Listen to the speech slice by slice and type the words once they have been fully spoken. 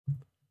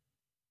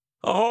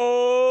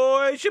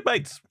Ahoy,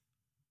 shipmates!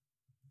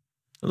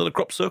 Another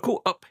crop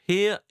circle up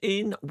here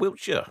in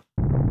Wiltshire.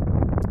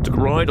 Took a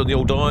ride on the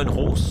old iron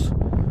horse,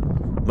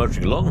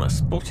 motoring along, and I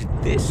spotted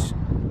this.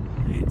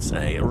 It's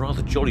a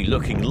rather jolly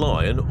looking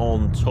lion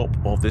on top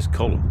of this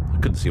column. I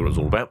couldn't see what it was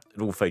all about.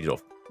 It all faded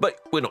off. But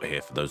we're not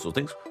here for those sort of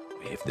things.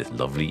 We're here for this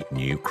lovely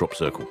new crop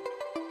circle.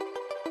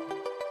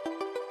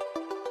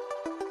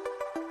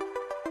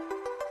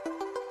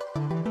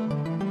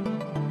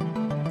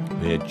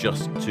 We're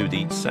just to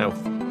the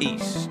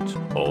southeast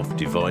of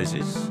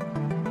Devizes,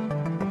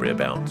 probably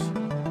about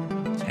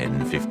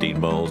 10-15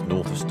 miles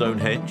north of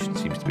Stonehenge. It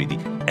seems to be the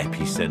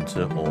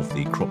epicentre of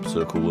the crop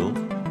circle world.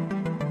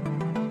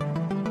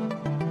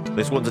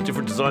 This one's a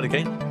different design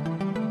again.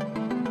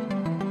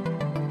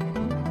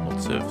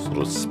 Lots of sort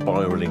of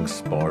spiralling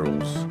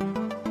spirals,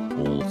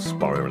 all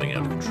spiralling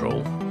out of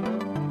control.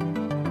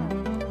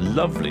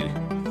 Lovely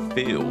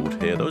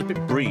field here, though. It's a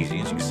bit breezy,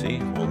 as you can see,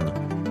 on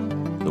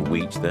the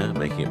wheat there,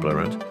 making it blow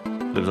around.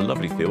 There's a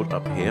lovely field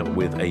up here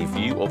with a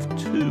view of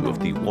 2 of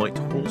the white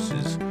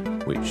horses,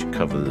 which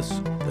covers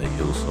the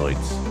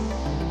hillsides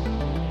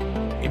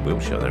in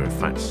Wiltshire. There are in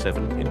fact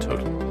 7 in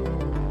total.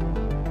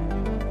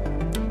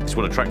 This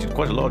one attracted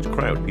quite a large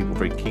crowd. People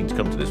very keen to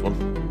come to this one.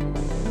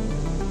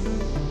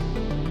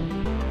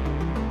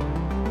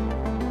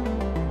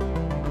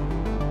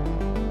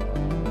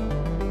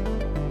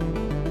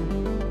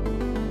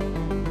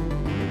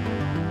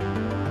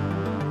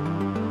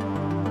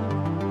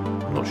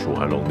 Not sure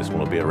how long this one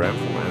will be around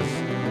for, as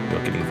we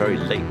are getting very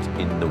late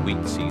in the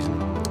wheat season.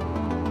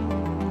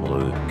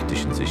 Although the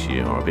conditions this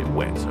year are a bit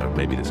wet, so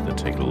maybe this is going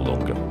to take a little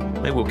longer.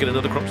 Maybe we'll get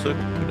another crop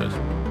circle, who knows.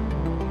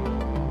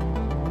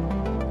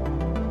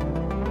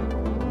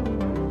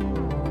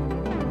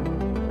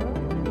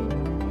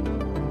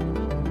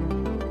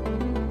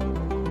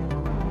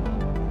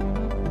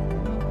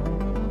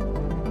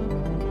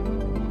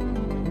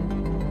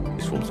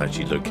 This one's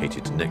actually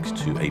located next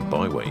to a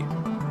byway,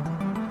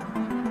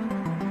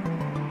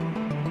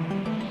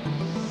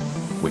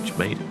 which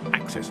made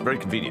access very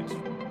convenient.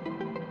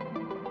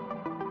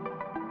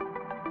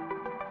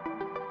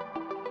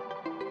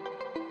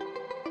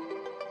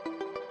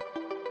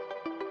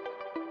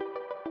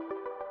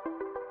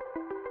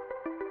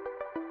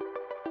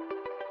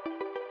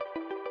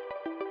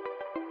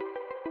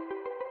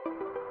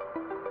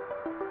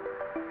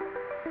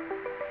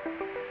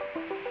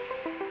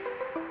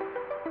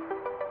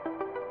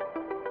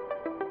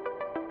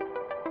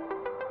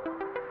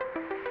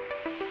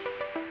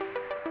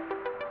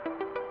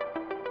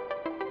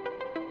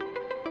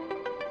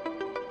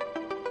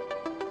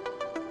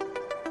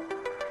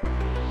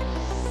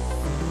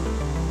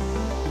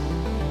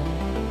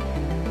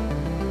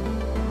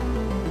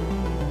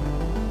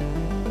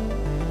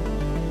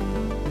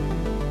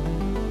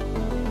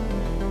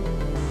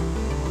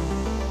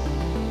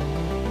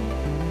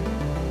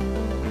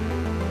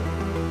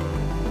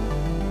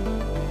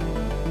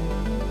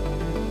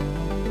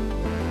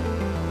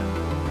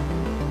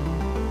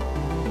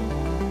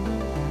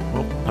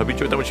 Hope you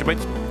enjoyed that one,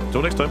 shipmates.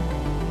 Until next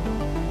time.